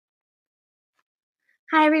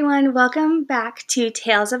Hi, everyone. Welcome back to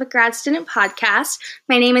Tales of a Grad Student podcast.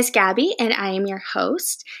 My name is Gabby, and I am your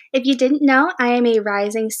host. If you didn't know, I am a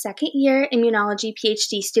rising second-year immunology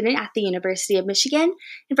PhD student at the University of Michigan.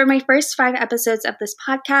 And for my first 5 episodes of this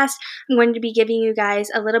podcast, I'm going to be giving you guys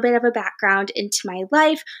a little bit of a background into my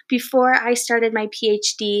life before I started my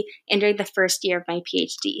PhD and during the first year of my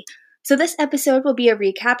PhD. So this episode will be a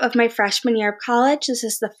recap of my freshman year of college. This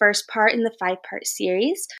is the first part in the 5-part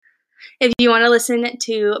series. If you want to listen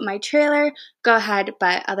to my trailer, go ahead,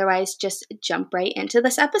 but otherwise just jump right into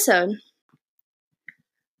this episode.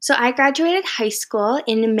 So I graduated high school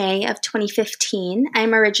in May of 2015.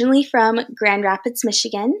 I'm originally from Grand Rapids,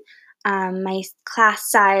 Michigan. My class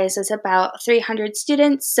size is about 300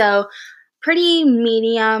 students, so pretty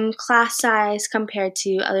medium class size compared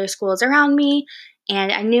to other schools around me.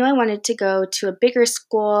 And I knew I wanted to go to a bigger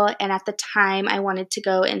school, and at the time I wanted to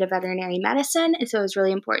go into veterinary medicine, and so it was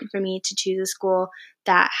really important for me to choose a school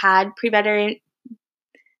that had pre-veterinary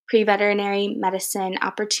medicine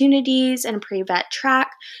opportunities and pre-vet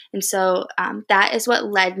track. And so that is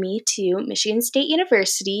what led me to Michigan State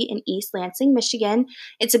University in East Lansing, Michigan.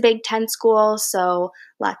 It's a Big Ten school, so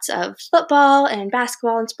lots of football and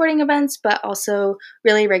basketball and sporting events, but also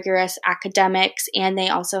really rigorous academics. And they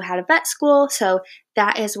also had a vet school, so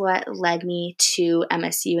that is what led me to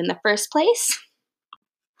MSU in the first place.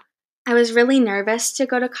 I was really nervous to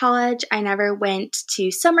go to college. I never went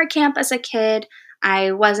to summer camp as a kid.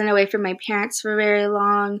 I wasn't away from my parents for very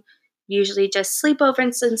long, usually just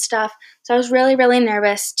sleepovers and stuff. So I was really, really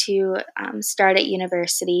nervous to start at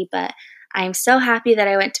university, but I'm so happy that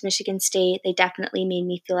I went to Michigan State. They definitely made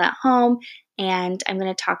me feel at home, and I'm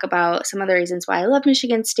going to talk about some of the reasons why I love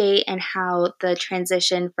Michigan State and how the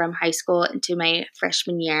transition from high school into my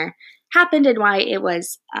freshman year happened and why it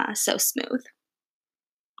was so smooth.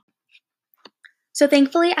 So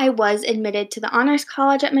thankfully, I was admitted to the Honors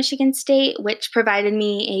College at Michigan State, which provided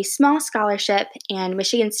me a small scholarship, and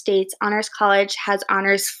Michigan State's Honors College has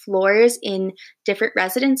honors floors in different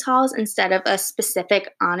residence halls instead of a specific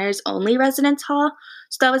honors-only residence hall.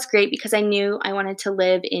 So that was great because I knew I wanted to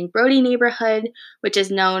live in Brody neighborhood, which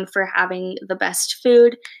is known for having the best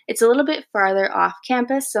food. It's a little bit farther off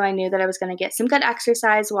campus, so I knew that I was going to get some good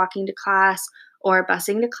exercise walking to class or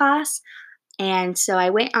busing to class. And so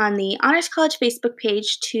I went on the Honors College Facebook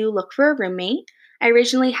page to look for a roommate. I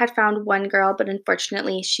originally had found one girl, but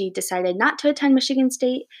unfortunately she decided not to attend Michigan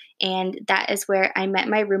State, and that is where I met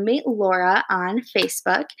my roommate Laura on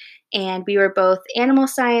Facebook. And we were both animal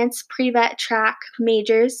science pre-vet track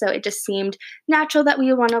majors, so it just seemed natural that we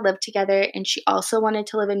would want to live together, and she also wanted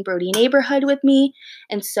to live in Brody neighborhood with me,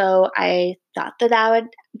 and so I thought that that would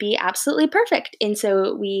be absolutely perfect. And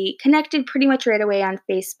so we connected pretty much right away on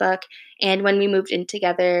Facebook, and when we moved in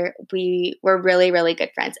together, we were really, really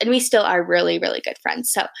good friends, and we still are really, really good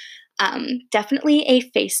friends. So definitely a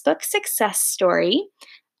Facebook success story.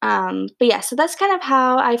 But yeah, so that's kind of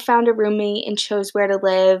how I found a roommate and chose where to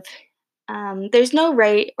live. There's no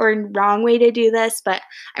right or wrong way to do this, but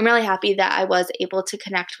I'm really happy that I was able to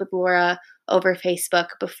connect with Laura over Facebook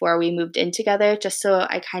before we moved in together, just so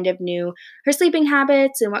I kind of knew her sleeping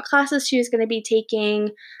habits and what classes she was going to be taking.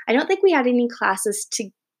 I don't think we had any classes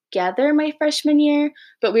together my freshman year,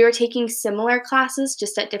 but we were taking similar classes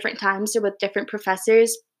just at different times or with different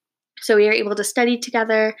professors. So we were able to study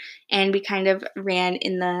together, and we kind of ran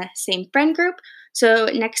in the same friend group. So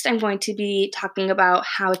next I'm going to be talking about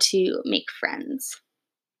how to make friends.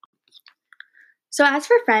 So as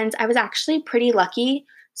for friends, I was actually pretty lucky.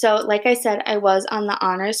 So like I said, I was on the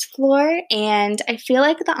honors floor, and I feel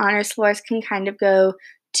like the honors floors can kind of go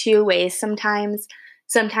 2 ways sometimes.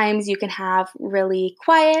 Sometimes you can have really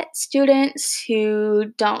quiet students who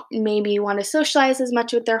don't maybe want to socialize as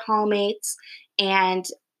much with their hallmates, and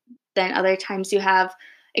then other times you have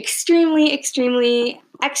extremely, extremely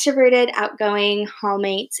extroverted, outgoing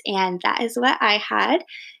hallmates, and that is what I had.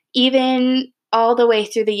 Even all the way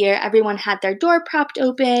through the year, everyone had their door propped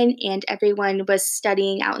open, and everyone was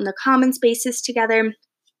studying out in the common spaces together.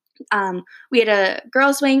 We had a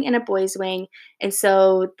girls' wing and a boys' wing, and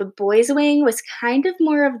so the boys' wing was kind of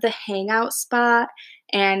more of the hangout spot,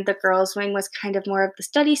 and the girls' wing was kind of more of the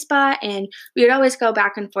study spot, and we would always go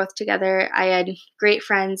back and forth together. I had great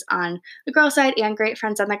friends on the girl side and great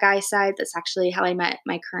friends on the guy side. That's actually how I met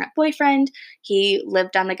my current boyfriend. He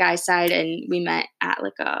lived on the guy side, and we met at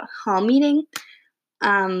like a hall meeting.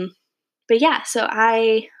 But yeah, so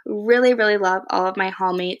I really, really love all of my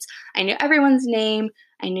hallmates. I knew everyone's name.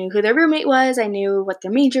 I knew who their roommate was. I knew what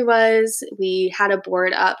their major was. We had a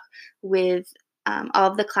board up with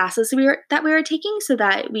all of the classes that we were taking, so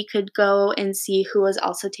that we could go and see who was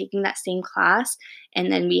also taking that same class.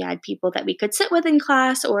 And then we had people that we could sit with in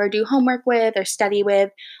class or do homework with or study with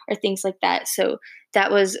or things like that. So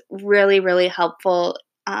that was really, really helpful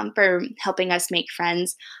for helping us make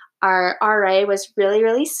friends. Our RA was really,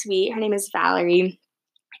 really sweet. Her name is Valerie.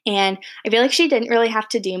 And I feel like she didn't really have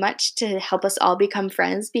to do much to help us all become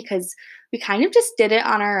friends because we kind of just did it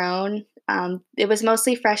on our own. It was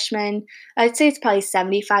mostly freshmen. I'd say it's probably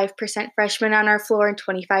 75% freshmen on our floor and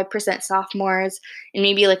 25% sophomores, and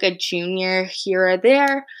maybe like a junior here or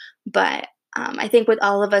there. But I think with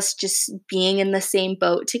all of us just being in the same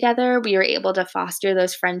boat together, we were able to foster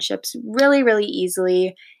those friendships really, really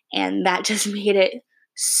easily. And that just made it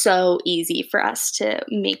so easy for us to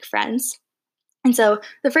make friends. And so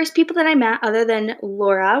the first people that I met, other than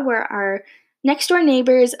Laura, were our next door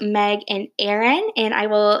neighbors, Meg and Aaron. And I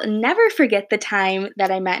will never forget the time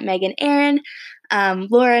that I met Meg and Aaron.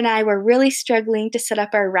 Laura and I were really struggling to set up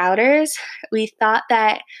our routers. We thought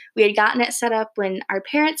that we had gotten it set up when our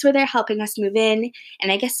parents were there helping us move in,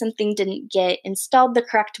 and I guess something didn't get installed the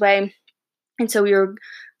correct way. And so we were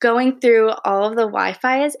going through all of the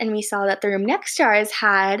Wi-Fi's, and we saw that the room next to ours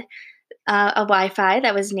had a Wi-Fi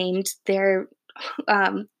that was named their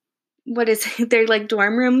um, what is it? Their like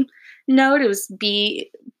dorm room node. It was B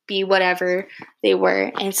whatever they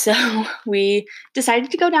were, and so we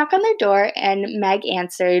decided to go knock on their door, and Meg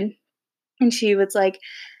answered, and she was like,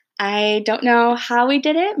 "I don't know how we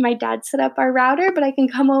did it. My dad set up our router, but I can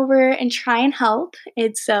come over and try and help."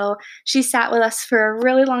 And so she sat with us for a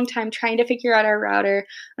really long time trying to figure out our router.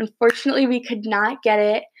 Unfortunately, we could not get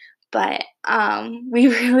it, but we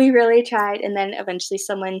really, really tried. And then eventually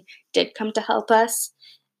someone did come to help us.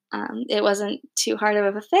 It wasn't too hard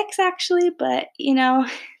of a fix, actually, but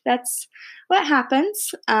that's what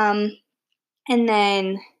happens. And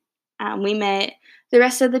then we met the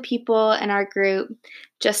rest of the people in our group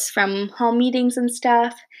just from home meetings and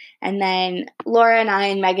stuff. And then Laura and I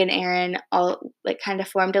and Meg and Aaron all like kind of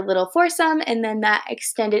formed a little foursome. And then that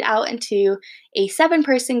extended out into a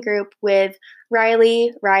 7-person group with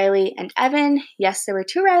Riley, and Evan. Yes, there were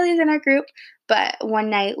 2 Rileys in our group, but one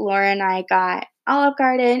night Laura and I got Olive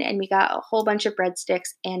Garden and we got a whole bunch of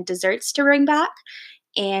breadsticks and desserts to bring back.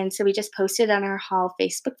 And so we just posted on our hall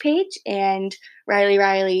Facebook page, and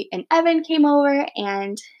Riley, and Evan came over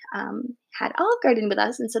and had Olive Garden with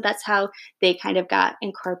us. And so that's how they kind of got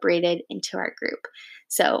incorporated into our group.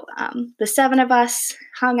 So the 7 of us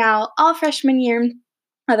hung out all freshman year.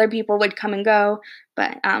 Other people would come and go,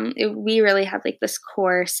 but we really had like this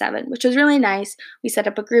core 7, which was really nice. We set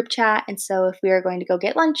up a group chat, and so if we were going to go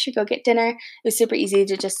get lunch or go get dinner, it was super easy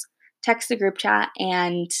to just text the group chat,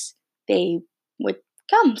 and they would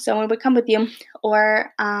come. Someone would come with you.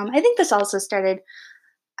 Or I think this also started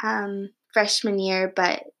freshman year,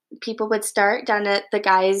 but people would start down at the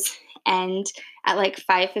guys' end at like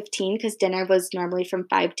 5:15 because dinner was normally from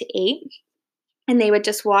 5 to 8. And they would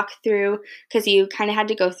just walk through because you kind of had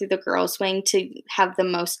to go through the girls' wing to have the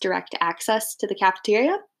most direct access to the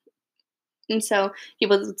cafeteria. And so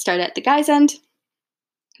people would start at the guys' end.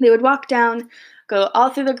 They would walk down, go all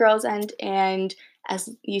through the girls' end, and as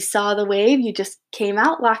you saw the wave, you just came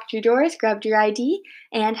out, locked your doors, grabbed your ID,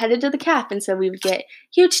 and headed to the caf. And so we would get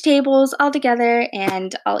huge tables all together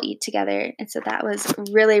and all eat together. And so that was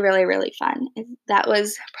really, really, really fun. And that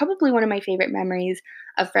was probably one of my favorite memories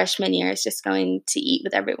of freshman year, is just going to eat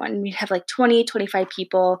with everyone. We'd have like 20, 25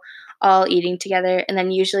 people all eating together. And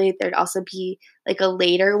then usually there'd also be like a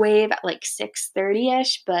later wave at like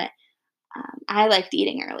 6:30ish, but I liked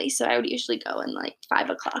eating early, so I would usually go in like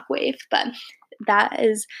 5 o'clock wave. But that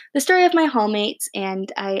is the story of my hallmates, and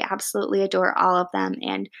I absolutely adore all of them.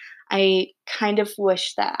 And I kind of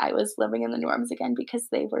wish that I was living in the dorms again because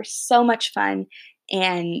they were so much fun,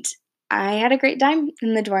 and I had a great time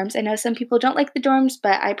in the dorms. I know some people don't like the dorms,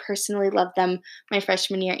 but I personally love them my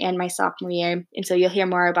freshman year and my sophomore year. And so you'll hear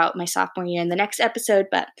more about my sophomore year in the next episode,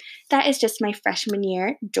 but that is just my freshman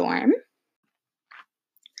year dorm.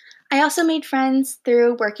 I also made friends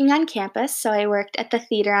through working on campus. So I worked at the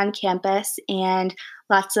theater on campus, and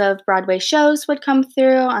lots of Broadway shows would come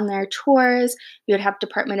through on their tours. We would have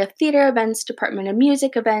Department of Theater events, Department of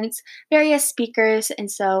Music events, various speakers. And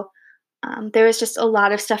so there was just a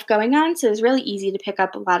lot of stuff going on. So it was really easy to pick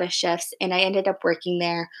up a lot of shifts. And I ended up working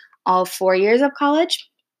there all 4 years of college.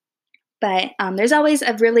 But there's always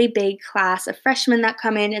a really big class of freshmen that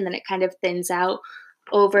come in, and then it kind of thins out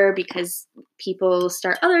over because people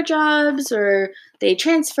start other jobs or they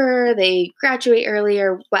transfer, they graduate early,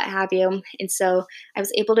 or what have you. And so I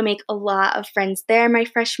was able to make a lot of friends there my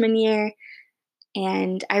freshman year.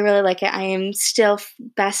 and I really like it. I am still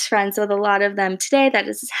best friends with a lot of them today. That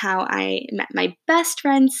is how I met my best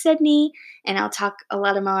friend Sydney, and I'll talk a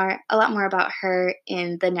lot more about her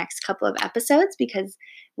in the next couple of episodes because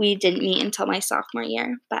we didn't meet until my sophomore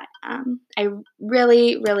year. But I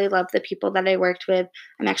really, really love the people that I worked with.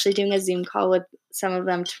 I'm actually doing a Zoom call with some of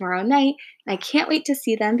them tomorrow night, and I can't wait to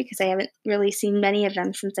see them because I haven't really seen many of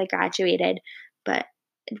them since I graduated. But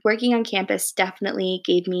working on campus definitely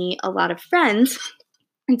gave me a lot of friends.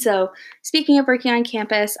 And so, speaking of working on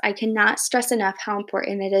campus, I cannot stress enough how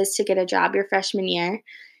important it is to get a job your freshman year.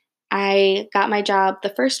 I got my job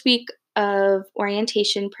the first week of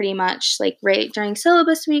orientation, pretty much like right during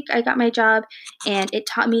syllabus week. I got my job, and it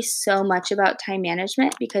taught me so much about time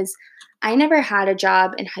management because I never had a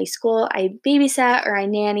job in high school. I babysat or I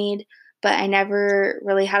nannied, but I never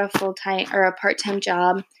really had a full time or a part time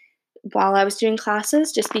job while I was doing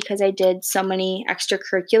classes just because I did so many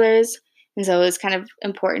extracurriculars. And so it was kind of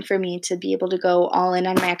important for me to be able to go all in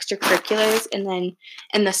on my extracurriculars. And then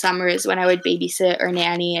in the summers when I would babysit or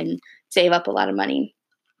nanny and save up a lot of money.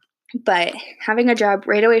 But having a job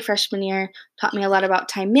right away freshman year taught me a lot about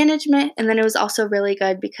time management. And then it was also really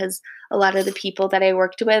good because a lot of the people that I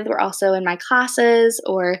worked with were also in my classes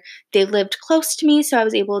or they lived close to me. So I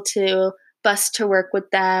was able to bus to work with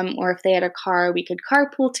them, or if they had a car, we could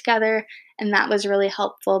carpool together. And that was really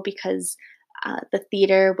helpful because the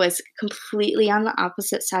theater was completely on the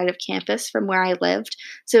opposite side of campus from where I lived.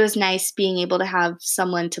 So it was nice being able to have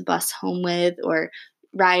someone to bus home with or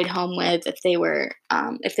ride home with if they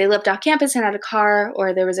lived off campus and had a car,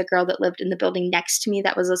 or there was a girl that lived in the building next to me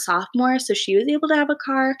that was a sophomore, so she was able to have a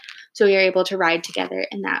car, so we were able to ride together,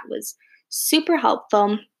 and that was super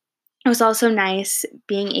helpful. It was also nice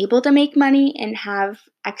being able to make money and have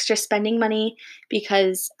extra spending money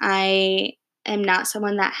because I am not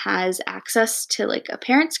someone that has access to like a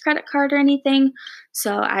parent's credit card or anything.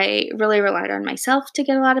 So I really relied on myself to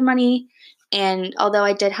get a lot of money. And although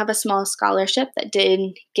I did have a small scholarship that did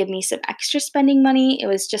give me some extra spending money, it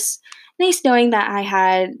was just nice knowing that I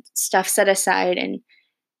had stuff set aside and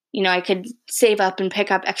I could save up and pick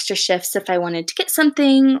up extra shifts if I wanted to get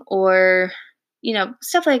something or,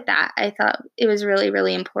 stuff like that. I thought it was really,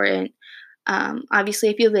 really important. Obviously,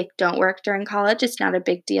 if you don't work during college, it's not a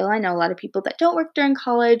big deal. I know a lot of people that don't work during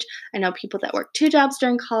college. I know people that work 2 jobs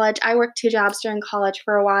during college. I worked 2 jobs during college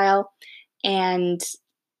for a while, and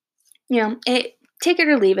it take it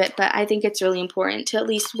or leave it, but I think it's really important to at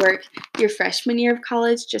least work your freshman year of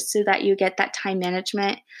college just so that you get that time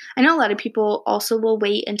management. I know a lot of people also will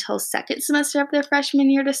wait until second semester of their freshman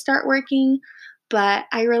year to start working, but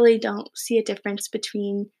I really don't see a difference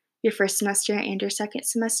between your first semester and your second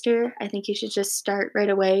semester. I think you should just start right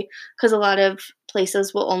away because a lot of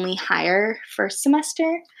places will only hire first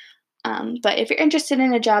semester. But if you're interested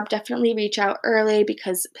in a job, definitely reach out early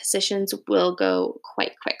because positions will go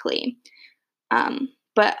quite quickly.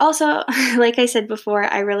 But also, like I said before,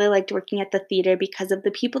 I really liked working at the theater because of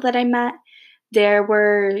the people that I met. There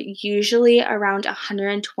were usually around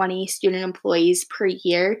 120 student employees per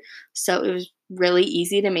year, so it was really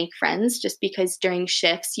easy to make friends just because during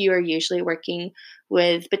shifts you are usually working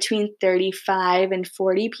with between 35 and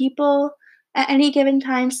 40 people at any given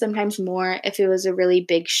time, sometimes more if it was a really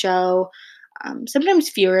big show, sometimes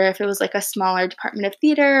fewer if it was like a smaller department of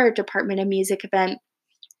theater or department of music event.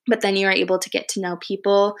 But then you are able to get to know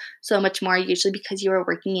people so much more, usually because you are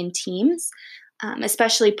working in teams,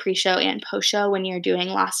 especially pre show and post show when you're doing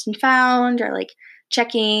lost and found or like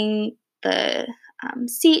checking the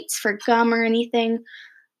seats for gum or anything.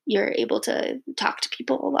 You're able to talk to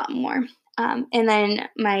people a lot more. And then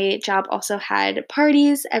my job also had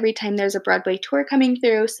parties every time there's a Broadway tour coming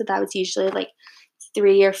through. So that was usually like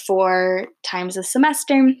 3 or 4 times a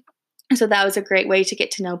semester. So that was a great way to get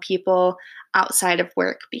to know people outside of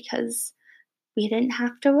work because we didn't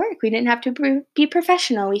have to work. We didn't have to be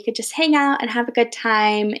professional. We could just hang out and have a good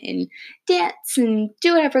time and dance and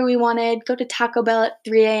do whatever we wanted, go to Taco Bell at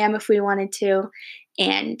 3 a.m. if we wanted to.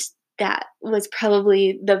 And that was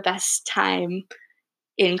probably the best time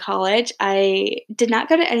in college. I did not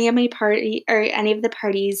go to any of the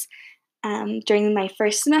parties during my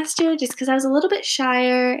first semester just because I was a little bit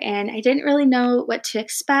shyer and I didn't really know what to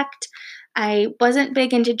expect. I wasn't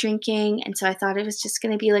big into drinking, and so I thought it was just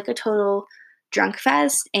going to be like a total drunk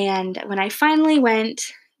fest. And when I finally went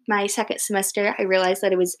my second semester, I realized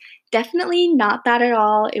that it was definitely not that at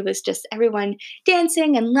all. It was just everyone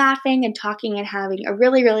dancing and laughing and talking and having a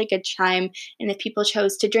really, really good time. And if people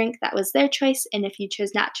chose to drink, that was their choice. And if you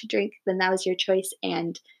chose not to drink, then that was your choice.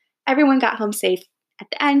 And everyone got home safe at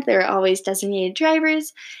the end. There were always designated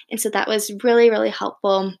drivers. And so that was really, really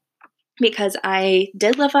helpful. because I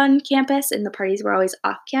did live on campus and the parties were always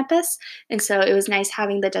off campus. And so it was nice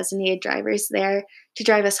having the designated drivers there to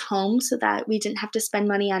drive us home so that we didn't have to spend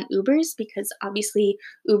money on Ubers, because obviously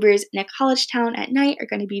Ubers in a college town at night are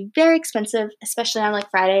going to be very expensive, especially on like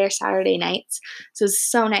Friday or Saturday nights. So it's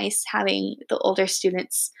so nice having the older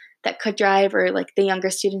students that could drive, or like the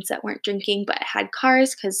younger students that weren't drinking but had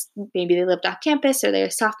cars because maybe they lived off campus or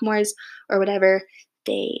they're sophomores or whatever.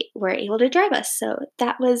 They were able to drive us. So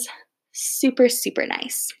that was super, super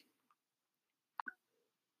nice.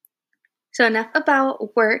 So, enough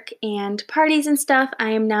about work and parties and stuff.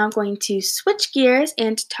 I am now going to switch gears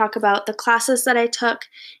and talk about the classes that I took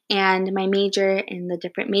and my major and the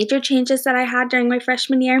different major changes that I had during my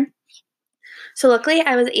freshman year. So, luckily,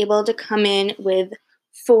 I was able to come in with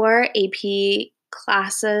 4 AP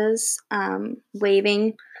classes,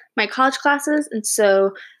 waiving my college classes. And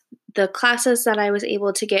so the classes that I was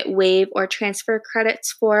able to get waive or transfer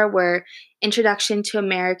credits for were Introduction to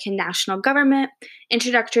American National Government,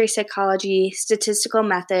 Introductory Psychology, Statistical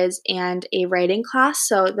Methods, and a writing class.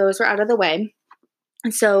 So those were out of the way.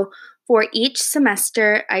 And so for each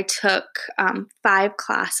semester, I took 5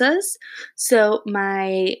 classes. So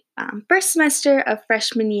my first semester of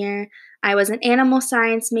freshman year, I was an animal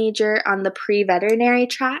science major on the pre-veterinary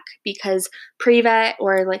track, because pre-vet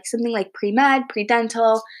or like something like pre-med,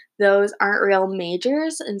 pre-dental, those aren't real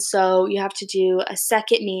majors. And so you have to do a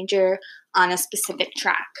second major on a specific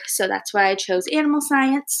track. So that's why I chose animal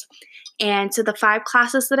science. And so the 5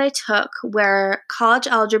 classes that I took were college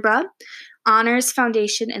algebra, honors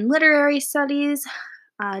foundation in literary studies,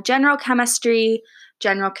 general chemistry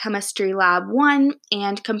lab 1,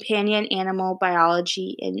 and companion animal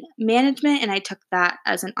biology and management. And I took that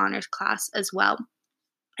as an honors class as well.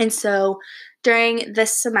 And so during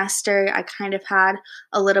this semester, I kind of had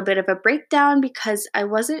a little bit of a breakdown because I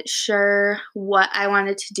wasn't sure what I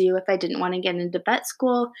wanted to do if I didn't want to get into vet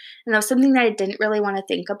school. And that was something that I didn't really want to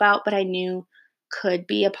think about, but I knew could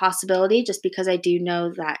be a possibility, just because I do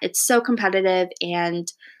know that it's so competitive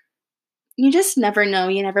and you just never know.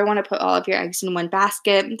 You never want to put all of your eggs in one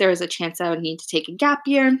basket. There was a chance I would need to take a gap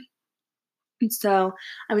year. And so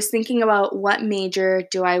I was thinking about what major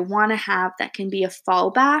do I want to have that can be a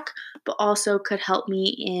fallback, but also could help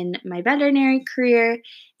me in my veterinary career.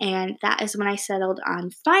 And that is when I settled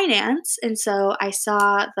on finance. And so I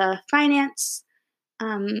saw the finance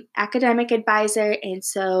academic advisor. And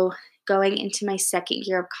so going into my second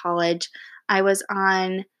year of college, I was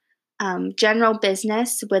on general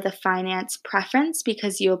business with a finance preference,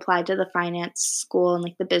 because you apply to the finance school and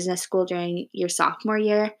like the business school during your sophomore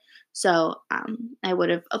year. So I would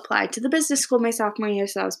have applied to the business school my sophomore year,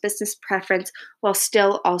 so that was business preference, while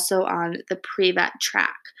still also on the pre-vet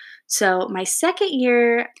track. So my second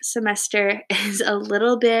year semester is a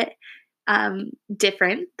little bit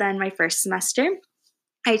different than my first semester.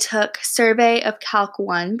 I took Survey of Calc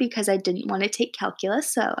 1 because I didn't want to take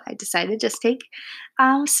calculus, so I decided to just take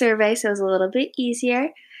survey, so it was a little bit easier.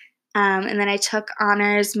 And then I took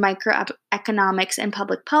honors microeconomics and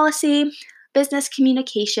public policy, business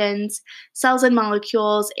communications, cells and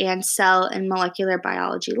molecules, and cell and molecular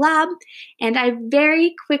biology lab. And I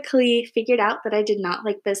very quickly figured out that I did not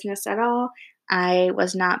like business at all. I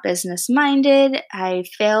was not business minded. I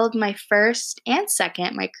failed my first and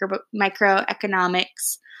second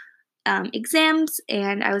microeconomics exams,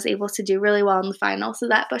 and I was able to do really well in the final, so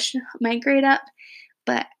that pushed my grade up.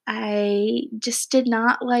 But I just did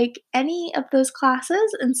not like any of those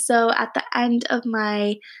classes. And so at the end of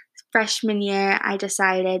my freshman year, I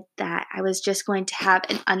decided that I was just going to have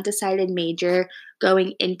an undecided major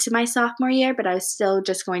going into my sophomore year, but I was still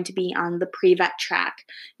just going to be on the pre-vet track.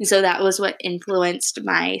 And so that was what influenced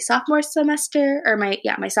my sophomore semester, or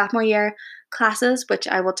my sophomore year classes, which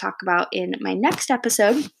I will talk about in my next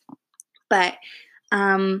episode. But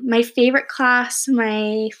my favorite class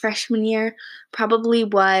my freshman year probably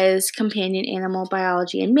was companion animal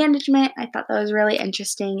biology and management. I thought that was really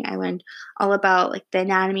interesting. I learned all about like the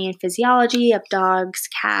anatomy and physiology of dogs,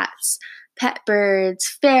 cats, pet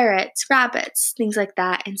birds, ferrets, rabbits, things like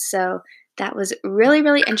that. And so that was really,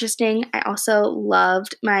 really interesting. I also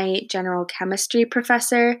loved my general chemistry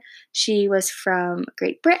professor. She was from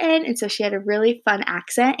Great Britain, and so she had a really fun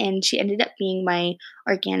accent, and she ended up being my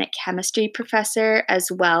organic chemistry professor as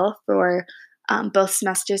well for both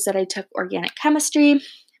semesters that I took organic chemistry.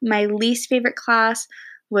 My least favorite class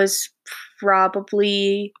was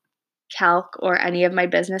probably calc or any of my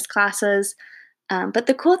business classes. But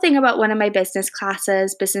the cool thing about one of my business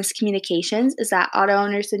classes, business communications, is that Auto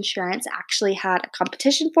Owners Insurance actually had a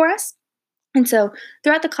competition for us. And so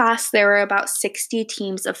throughout the class, there were about 60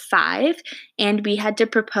 teams of 5, and we had to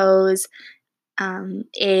propose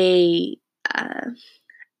a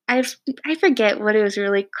I forget what it was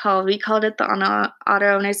really called. We called it the Auto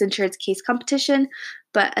Owners Insurance Case Competition,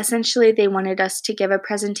 but essentially they wanted us to give a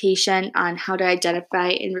presentation on how to identify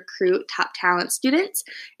and recruit top talent students.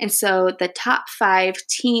 And so the top 5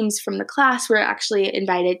 teams from the class were actually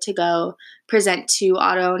invited to go present to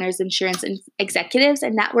auto owners insurance executives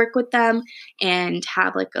and network with them and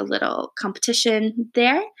have like a little competition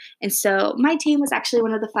there. And so my team was actually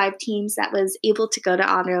one of the 5 teams that was able to go to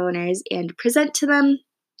auto owners and present to them,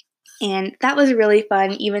 and that was really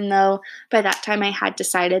fun, even though by that time I had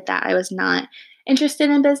decided that I was not interested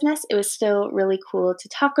in business. It was still really cool to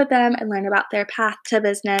talk with them and learn about their path to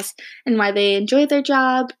business and why they enjoy their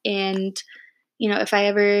job. And, if I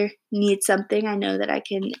ever need something, I know that I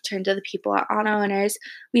can turn to the people at Auto Owners.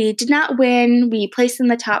 We did not win. We placed in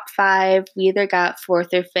the top 5. We either got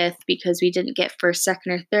 4th or 5th because we didn't get 1st, 2nd,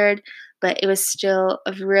 or 3rd, but it was still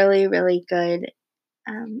a really, really good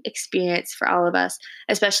experience for all of us,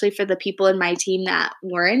 especially for the people in my team that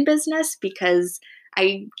were in business, because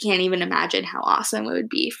I can't even imagine how awesome it would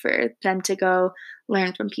be for them to go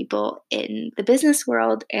learn from people in the business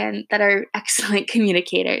world and that are excellent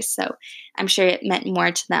communicators. So I'm sure it meant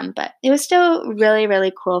more to them, but it was still really,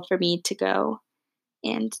 really cool for me to go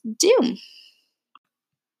and do.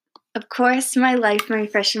 Of course, my life my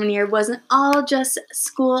freshman year wasn't all just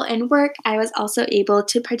school and work. I was also able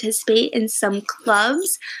to participate in some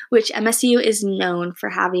clubs, which MSU is known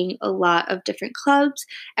for having a lot of different clubs.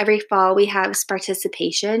 Every fall, we have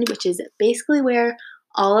participation, which is basically where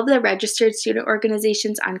all of the registered student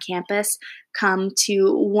organizations on campus come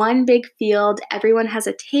to one big field. Everyone has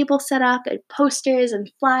a table set up and posters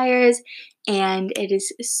and flyers, and it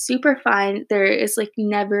is super fun. There is like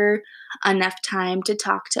never enough time to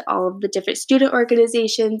talk to all of the different student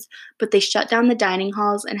organizations, but they shut down the dining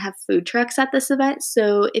halls and have food trucks at this event.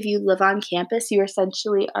 So if you live on campus, you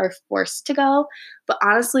essentially are forced to go. But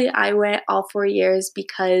honestly, I went all 4 years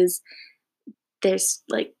because there's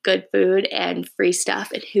like good food and free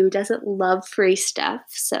stuff, and who doesn't love free stuff?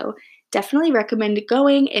 So definitely recommend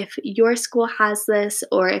going if your school has this,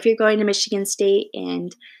 or if you're going to Michigan State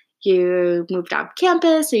and you moved off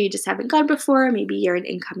campus or you just haven't gone before, maybe you're an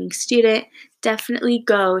incoming student, definitely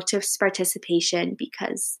go to participation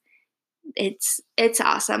because it's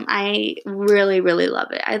awesome. I really, really love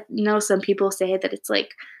it. I know some people say that it's like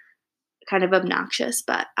kind of obnoxious,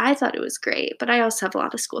 but I thought it was great. But I also have a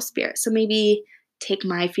lot of school spirit, so maybe take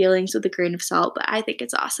my feelings with a grain of salt, but I think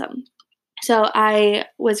it's awesome. So I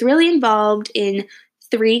was really involved in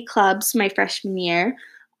 3 clubs my freshman year.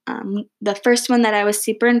 The first one that I was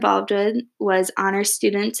super involved with was Honor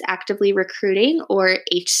Students Actively Recruiting, or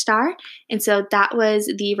HSTAR. And so that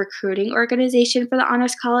was the recruiting organization for the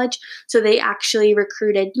Honors College. So they actually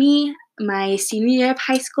recruited me my senior year of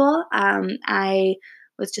high school. I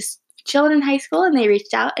was just chilling in high school, and they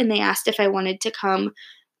reached out and they asked if I wanted to come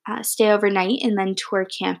stay overnight and then tour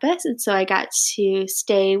campus. And so I got to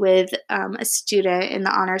stay with a student in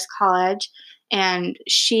the Honors College, and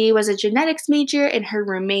she was a genetics major, and her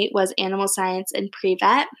roommate was animal science and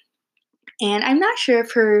pre-vet. And I'm not sure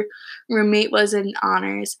if her roommate was in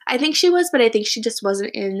honors. I think she was, but I think she just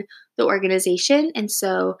wasn't in the organization. And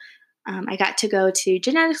so I got to go to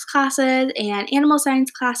genetics classes and animal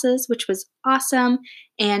science classes, which was awesome.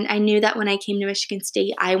 And I knew that when I came to Michigan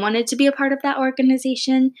State, I wanted to be a part of that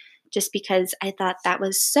organization just because I thought that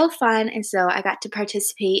was so fun. And so I got to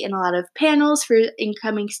participate in a lot of panels for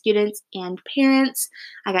incoming students and parents.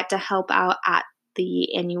 I got to help out at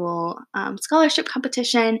the annual scholarship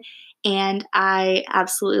competition, and I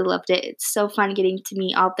absolutely loved it. It's so fun getting to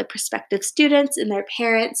meet all the prospective students and their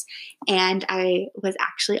parents, and I was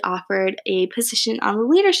actually offered a position on the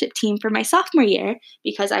leadership team for my sophomore year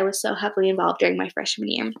because I was so heavily involved during my freshman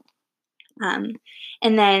year. Um,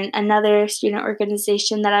 and then another student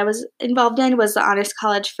organization that I was involved in was the Honors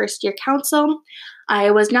College First Year Council. I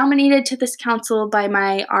was nominated to this council by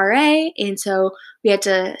my RA, and so we had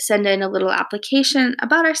to send in a little application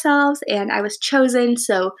about ourselves, and I was chosen.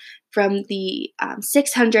 So from the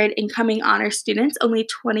 600 incoming honor students, only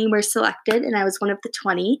 20 were selected, and I was one of the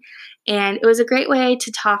 20. And it was a great way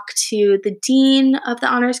to talk to the dean of the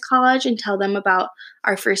Honors College and tell them about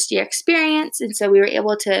our first year experience. And so we were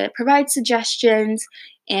able to provide suggestions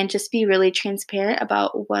and just be really transparent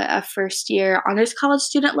about what a first year honors college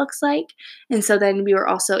student looks like. And so then we were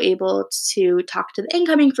also able to talk to the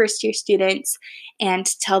incoming first year students and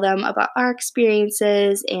tell them about our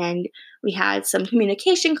experiences. And we had some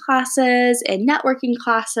communication classes and networking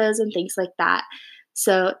classes and things like that.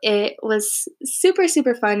 So it was super,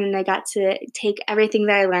 super fun, and I got to take everything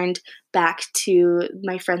that I learned back to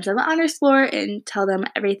my friends on the honors floor and tell them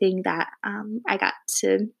everything that I got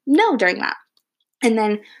to know during that. And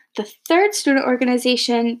then the third student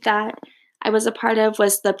organization that I was a part of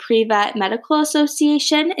was the Pre-Vet Medical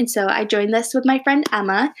Association. And so I joined this with my friend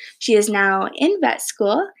Emma. She is now in vet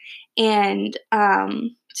school. And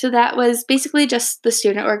so that was basically just the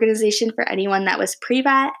student organization for anyone that was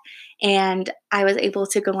pre-vet. And I was able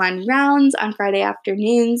to go on rounds on Friday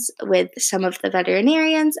afternoons with some of the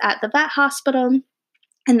veterinarians at the vet hospital.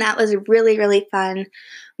 And that was really, really fun.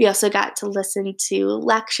 We also got to listen to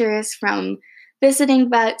lectures from visiting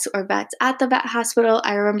vets or vets at the vet hospital.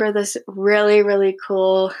 I remember this really, really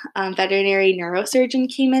cool veterinary neurosurgeon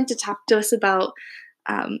came in to talk to us about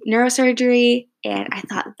neurosurgery. And I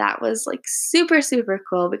thought that was like super, super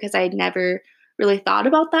cool because I had never really thought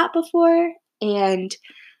about that before. And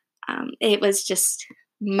it was just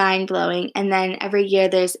mind blowing. And then every year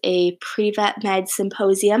there's a pre-vet med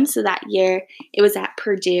symposium. So that year it was at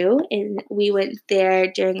Purdue, and we went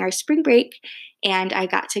there during our spring break. And I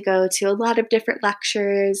got to go to a lot of different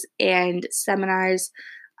lectures and seminars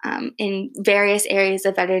in various areas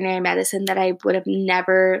of veterinary medicine that I would have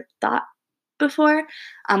never thought before.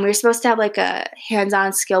 We were supposed to have like a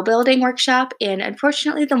hands-on skill building workshop, and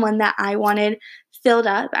unfortunately the one that I wanted filled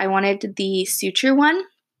up. I wanted the suture one,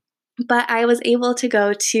 but I was able to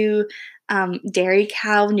go to dairy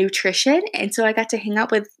cow nutrition, and so I got to hang out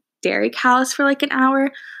with dairy cows for like an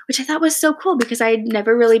hour, which I thought was so cool because I had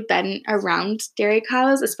never really been around dairy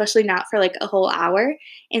cows, especially not for like a whole hour.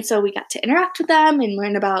 And so we got to interact with them and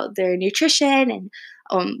learn about their nutrition and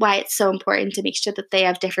why it's so important to make sure that they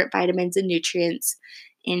have different vitamins and nutrients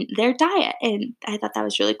in their diet. And I thought that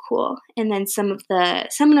was really cool. And then some of the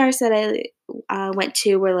seminars that I went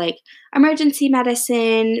to were like emergency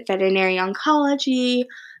medicine, veterinary oncology,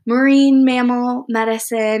 marine mammal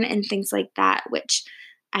medicine, and things like that, which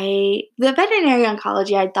the veterinary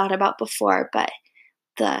oncology I'd thought about before, but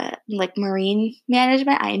the like marine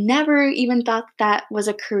management, I never even thought that was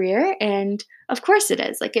a career. And of course it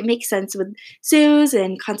is. Like it makes sense with zoos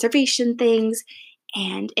and conservation things.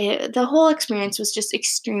 And the whole experience was just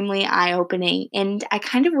extremely eye-opening. And I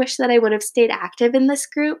kind of wish that I would have stayed active in this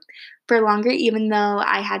group for longer, even though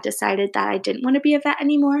I had decided that I didn't want to be a vet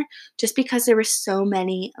anymore, just because there were so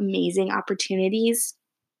many amazing opportunities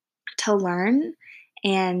to learn.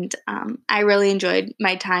 And I really enjoyed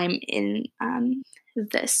my time in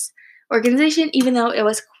this organization, even though it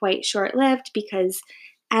was quite short-lived because,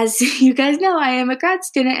 as you guys know, I am a grad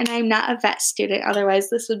student and I'm not a vet student. Otherwise,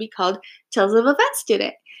 this would be called Tales of a Vet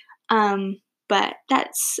Student. But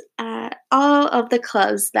that's all of the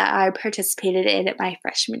clubs that I participated in at my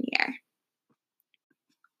freshman year.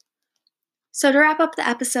 So to wrap up the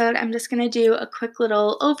episode, I'm just going to do a quick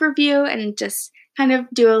little overview and just kind of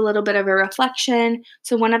do a little bit of a reflection.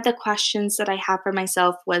 So one of the questions that I have for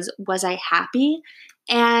myself was I happy?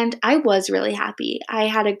 And I was really happy. I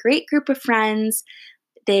had a great group of friends.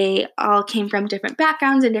 They all came from different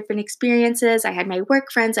backgrounds and different experiences. I had my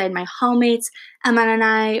work friends, I had my hallmates. Emma and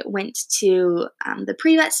I went to the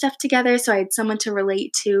pre-vet stuff together, so I had someone to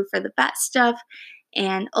relate to for the vet stuff.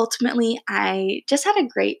 And ultimately, I just had a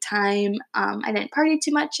great time. I didn't party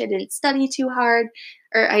too much. I didn't study too hard.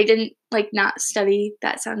 Or I didn't, not study.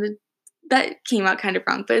 That came out kind of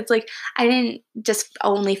wrong. But it's like, I didn't just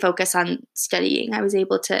only focus on studying. I was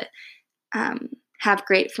able to have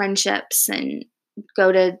great friendships and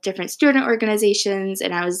go to different student organizations.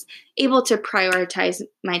 And I was able to prioritize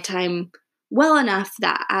my time well enough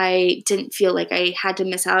that I didn't feel like I had to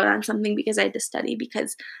miss out on something because I had to study,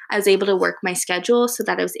 because I was able to work my schedule so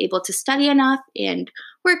that I was able to study enough and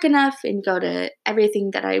work enough and go to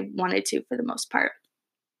everything that I wanted to for the most part.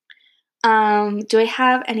 Do I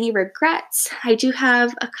have any regrets? I do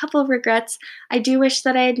have a couple of regrets. I do wish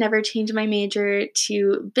that I had never changed my major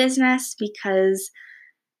to business because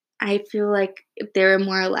I feel like there are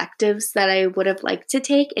more electives that I would have liked to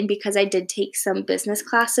take, and because I did take some business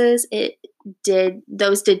classes,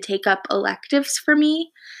 those did take up electives for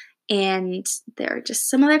me, and there are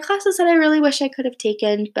just some other classes that I really wish I could have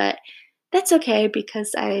taken, but that's okay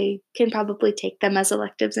because I can probably take them as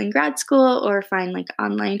electives in grad school or find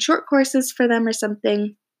online short courses for them or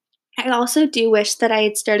something. I also do wish that I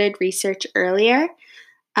had started research earlier.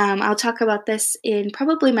 I'll talk about this in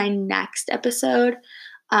probably my next episode.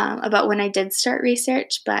 About when I did start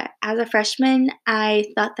research, but as a freshman, I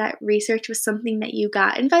thought that research was something that you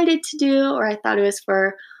got invited to do, or I thought it was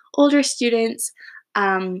for older students.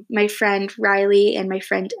 My friend Riley and my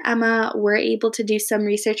friend Emma were able to do some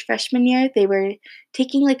research freshman year. They were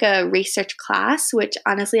taking like a research class, which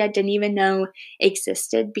honestly I didn't even know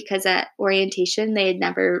existed because at orientation they had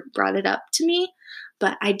never brought it up to me.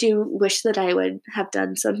 But I do wish that I would have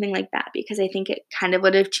done something like that because I think it kind of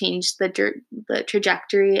would have changed the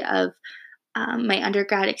trajectory of my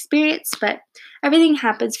undergrad experience. But everything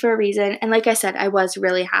happens for a reason. And like I said, I was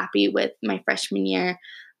really happy with my freshman year.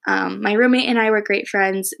 My roommate and I were great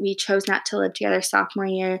friends. We chose not to live together sophomore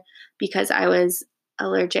year because I was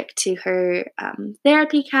allergic to her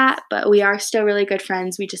therapy cat, but we are still really good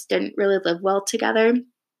friends. We just didn't really live well together.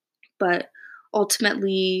 But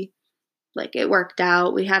ultimately, like it worked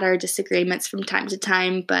out. We had our disagreements from time to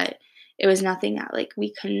time, but it was nothing that like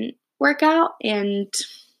we couldn't work out, and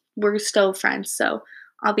we're still friends. So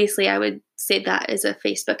obviously I would say that is a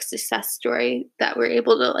Facebook success story that we're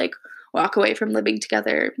able to like walk away from living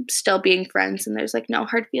together still being friends and there's like no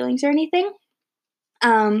hard feelings or anything.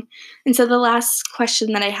 And so the last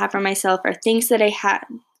question that I have for myself are things that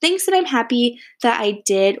I'm happy that I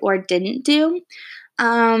did or didn't do.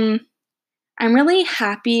 Um, I'm really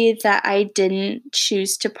happy that I didn't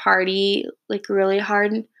choose to party like really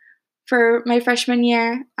hard for my freshman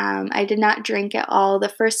year. I did not drink at all the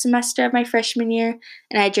first semester of my freshman year,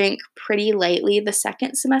 and I drank pretty lightly the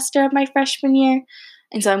second semester of my freshman year.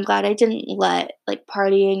 And so I'm glad I didn't let like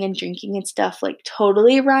partying and drinking and stuff like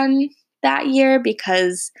totally run that year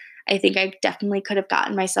because I think I definitely could have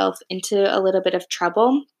gotten myself into a little bit of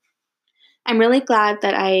trouble. I'm really glad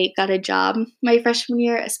that I got a job my freshman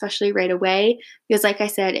year, especially right away, because, like I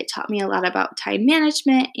said, it taught me a lot about time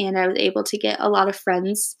management and I was able to get a lot of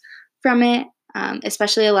friends from it,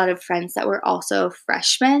 especially a lot of friends that were also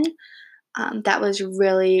freshmen. That was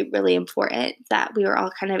really, really important that we were all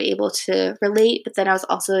kind of able to relate, but then I was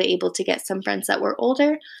also able to get some friends that were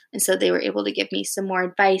older, and so they were able to give me some more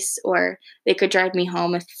advice, or they could drive me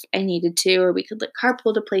home if I needed to, or we could like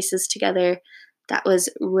carpool to places together. That was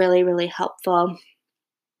really, really helpful.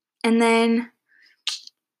 And then,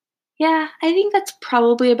 yeah, I think that's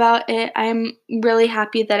probably about it. I'm really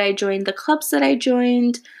happy that I joined the clubs that I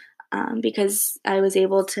joined because I was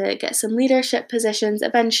able to get some leadership positions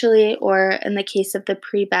eventually, or in the case of the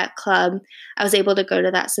pre-vet club, I was able to go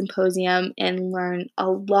to that symposium and learn a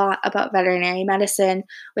lot about veterinary medicine,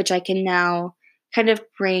 which I can now kind of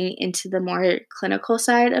bring into the more clinical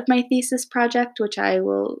side of my thesis project, which I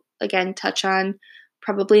will again touch on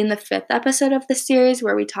probably in the fifth episode of the series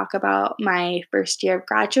where we talk about my first year of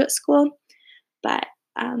graduate school. But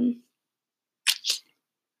um,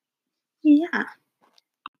 yeah.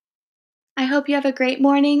 I hope you have a great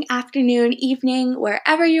morning, afternoon, evening,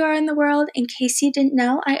 wherever you are in the world. In case you didn't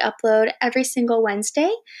know, I upload every single Wednesday.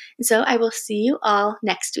 And so I will see you all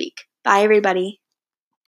next week. Bye, everybody.